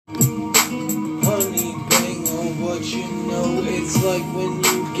what you know. It's like when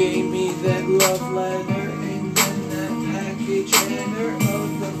you gave me that love letter, and then that package header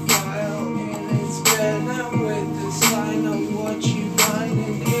of the file, and it's better with the sign of what you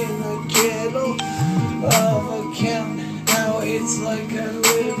finding in the kettle of account. Now it's like I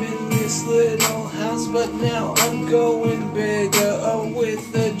live in this little house, but now I'm going bigger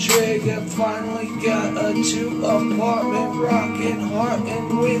with the trigger. Finally got a 2-apartment rockin' heart,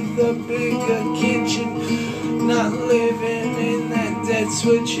 and with a bigger kitchen. Not living in that dead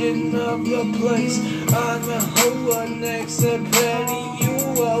switching of the place. I'm a hoa next to Patty.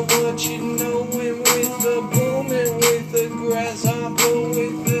 You are what you knowin' with the boom and with the grasshopper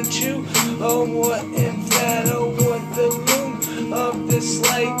with the chew. Oh, what if that? Oh, what the loom of the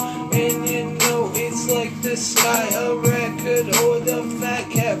slate? And you know it's like the sky a record or the Fat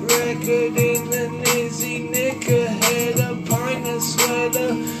Cat record in the Nizzy knicker head, a pint of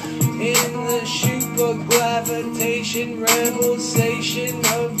sweater in the super gravitation rebel station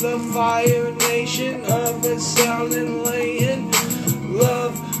of the fire nation of the sound and laying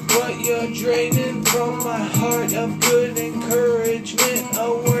love what you're draining from my heart of good encouragement.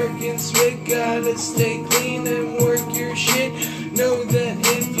 A working spit, gotta stay clean and work your shit. Know that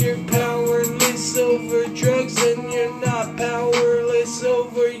if you're powerless over drugs, then you're not powerless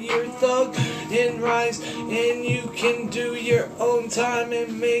over your thug and rise, and you can do your own time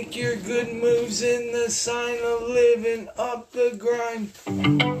and make your good moves in the sign of living up the grind.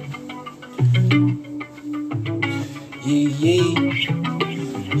 Yee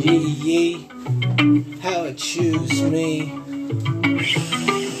yee, how it choose me.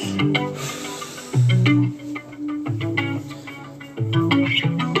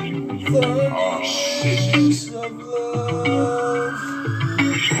 Thoughts of love.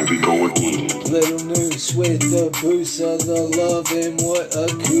 Here we go again. Little news with the boost of the love, and what a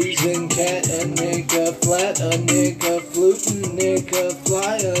cruising cat. A nigga flat, a nigga flutin', nigga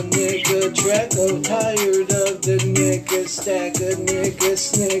fly, a nigga track. Oh, tired of the nigga stack, a nigga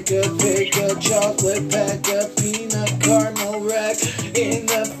snicker, pick a chocolate pack, a peanut caramel rack in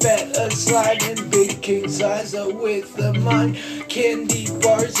the fat, a sliding big king size with the mind candy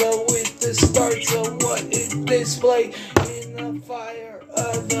bars with the starts of what is display in the fire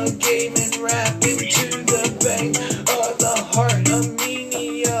of the game and rap into the bang of the heart of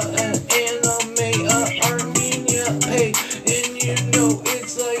Armenia and anime Armenia. Hey, and you know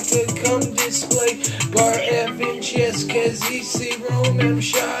it's like a come display bar Evans, yes, Kazisi, Roman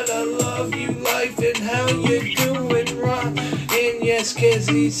shot. I love you life and how you doing rock. And yes,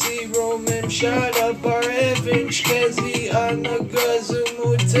 Kazisi, Roman shot up bar Evans, Kazi on the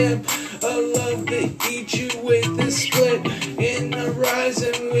Gazumutem. I love to eat you with the split in the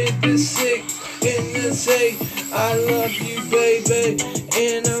rising with the sick in the say I love you baby,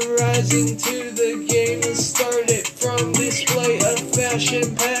 and I'm rising to the game and started from display a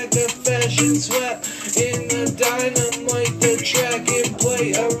fashion pack, a fashion swap in the dynamite, the track and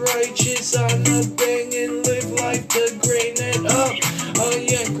play a righteous on the bang and live life to grain it up. Oh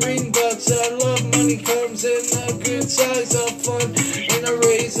yeah, green bucks, I love money comes in a good size of fun and a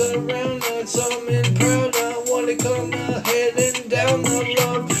raise around us. I'm in proud, I wanna come ahead and down the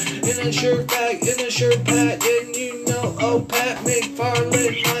love in a shirt pack, in a shirt pack, and you know, oh Pat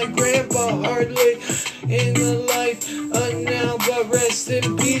McFarlane, my grandpa hardly in the life now, but rest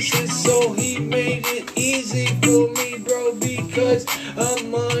in peace his soul. He made it easy for me, bro, because of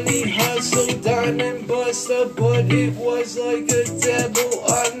money, hustle, diamond buster, but it was like a devil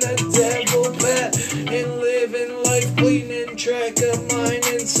on the devil path, and living life cleaning track of mine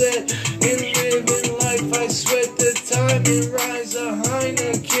and set, and living life I sweat the time and rise a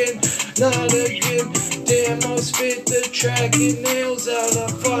Heineken, not again. Damn, I'll spit the track and nails out a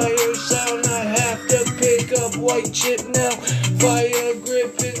fire sound. I have to pick up white chip now, fire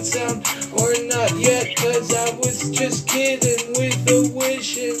gripping sound, or not yet, cause I was just kidding with the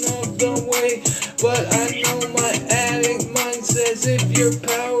wishing of the way. But I know my addict mind says if you're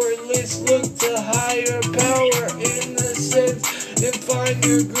powerless, look to higher power in the sense, and find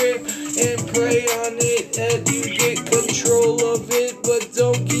your grip and pray on it that you get control of it, but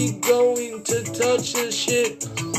don't keep going to touch the shit.